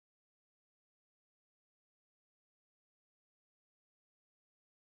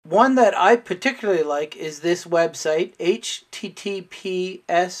one that I particularly like is this website,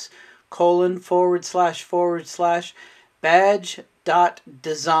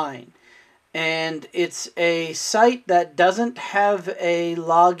 https://badge.design. And it's a site that doesn't have a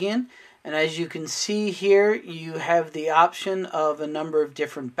login. And as you can see here, you have the option of a number of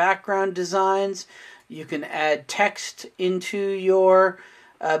different background designs. You can add text into your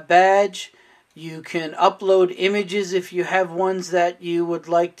badge. You can upload images if you have ones that you would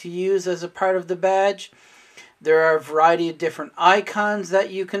like to use as a part of the badge. There are a variety of different icons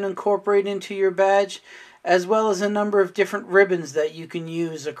that you can incorporate into your badge, as well as a number of different ribbons that you can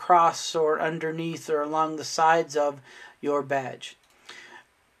use across or underneath or along the sides of your badge.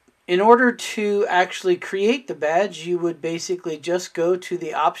 In order to actually create the badge, you would basically just go to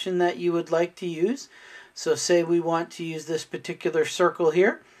the option that you would like to use. So say we want to use this particular circle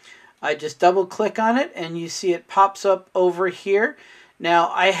here. I just double click on it and you see it pops up over here. Now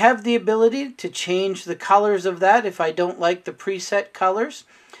I have the ability to change the colors of that if I don't like the preset colors.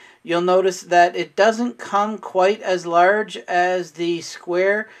 You'll notice that it doesn't come quite as large as the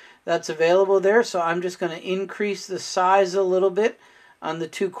square that's available there, so I'm just going to increase the size a little bit on the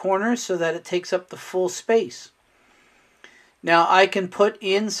two corners so that it takes up the full space. Now I can put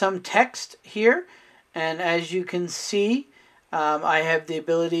in some text here, and as you can see, I have the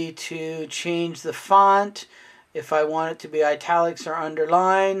ability to change the font if I want it to be italics or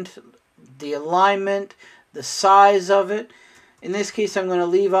underlined, the alignment, the size of it. In this case, I'm going to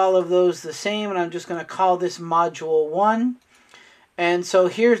leave all of those the same, and I'm just going to call this Module 1. And so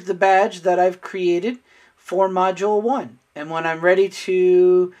here's the badge that I've created for Module 1. And when I'm ready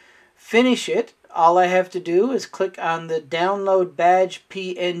to finish it, all I have to do is click on the Download Badge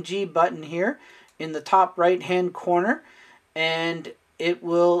PNG button here in the top right-hand corner, and it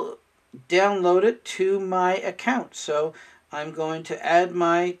will download it to my account. So I'm going to add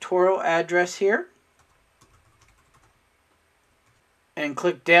my Touro address here and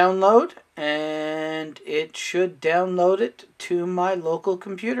click download, and it should download it to my local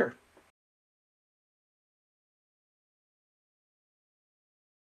computer.